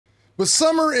With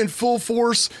summer in full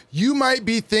force, you might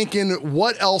be thinking,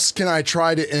 what else can I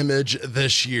try to image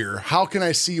this year? How can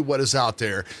I see what is out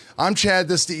there? I'm Chad,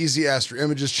 this is the Easy Astro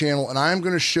Images channel, and I'm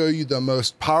going to show you the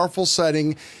most powerful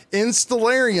setting in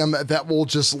Stellarium that will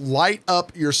just light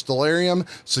up your Stellarium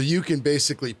so you can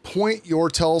basically point your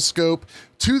telescope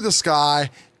to the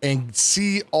sky and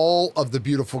see all of the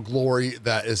beautiful glory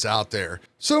that is out there.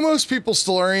 So most people's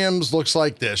Stellariums looks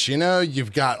like this. You know,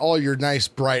 you've got all your nice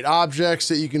bright objects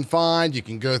that you can find. You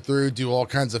can go through, do all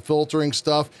kinds of filtering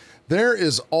stuff. There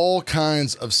is all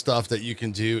kinds of stuff that you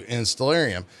can do in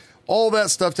Stellarium. All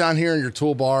that stuff down here in your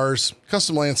toolbars,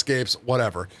 custom landscapes,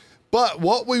 whatever. But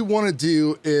what we want to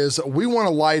do is we want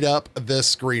to light up this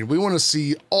screen. We want to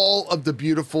see all of the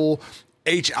beautiful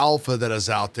H alpha that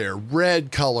is out there,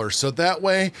 red color. So that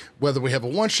way, whether we have a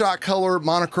one-shot color,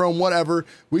 monochrome, whatever,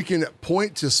 we can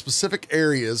point to specific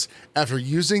areas after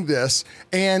using this.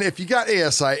 And if you got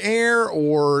ASIair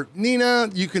or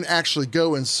Nina, you can actually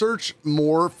go and search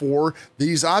more for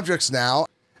these objects now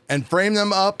and frame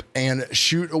them up and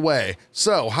shoot away.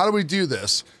 So how do we do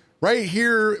this? Right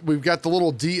here, we've got the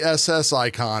little DSS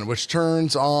icon, which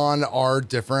turns on our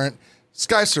different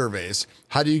sky surveys.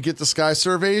 How do you get the sky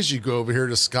surveys? You go over here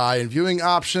to sky and viewing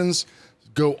options,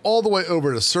 go all the way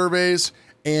over to surveys.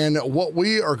 And what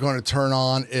we are going to turn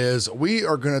on is we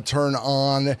are going to turn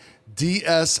on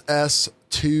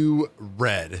DSS2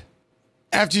 red.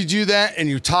 After you do that and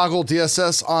you toggle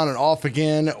DSS on and off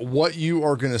again, what you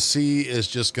are going to see is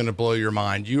just going to blow your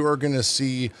mind. You are going to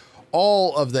see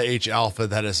all of the H alpha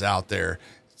that is out there.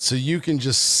 So you can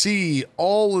just see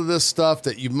all of this stuff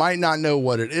that you might not know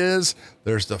what it is.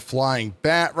 There's the flying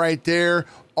bat right there,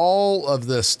 all of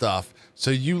this stuff.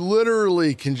 So you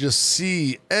literally can just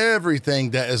see everything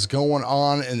that is going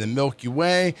on in the Milky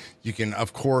Way. You can,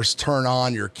 of course, turn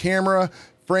on your camera,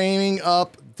 framing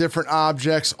up different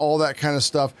objects, all that kind of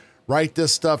stuff. Write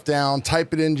this stuff down,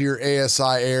 type it into your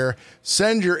ASIair,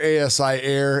 send your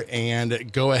ASIair,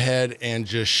 and go ahead and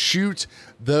just shoot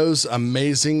those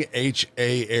amazing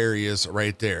HA areas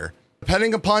right there.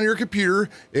 Depending upon your computer,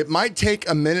 it might take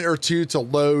a minute or two to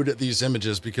load these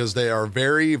images because they are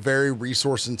very, very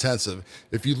resource intensive.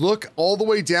 If you look all the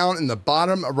way down in the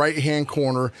bottom right-hand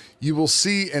corner, you will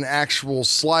see an actual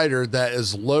slider that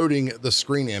is loading the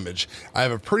screen image. I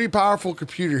have a pretty powerful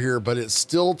computer here, but it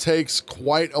still takes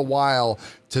quite a while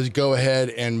to go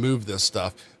ahead and move this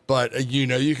stuff. But you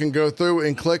know, you can go through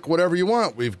and click whatever you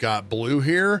want. We've got blue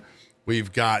here.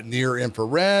 We've got near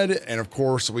infrared, and of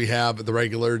course we have the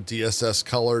regular DSS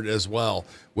colored as well,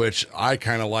 which I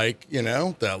kind of like, you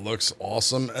know, that looks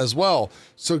awesome as well.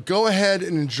 So go ahead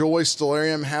and enjoy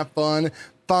Stellarium, have fun,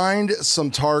 find some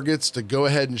targets to go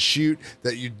ahead and shoot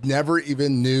that you never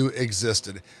even knew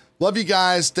existed. Love you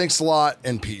guys. Thanks a lot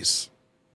and peace.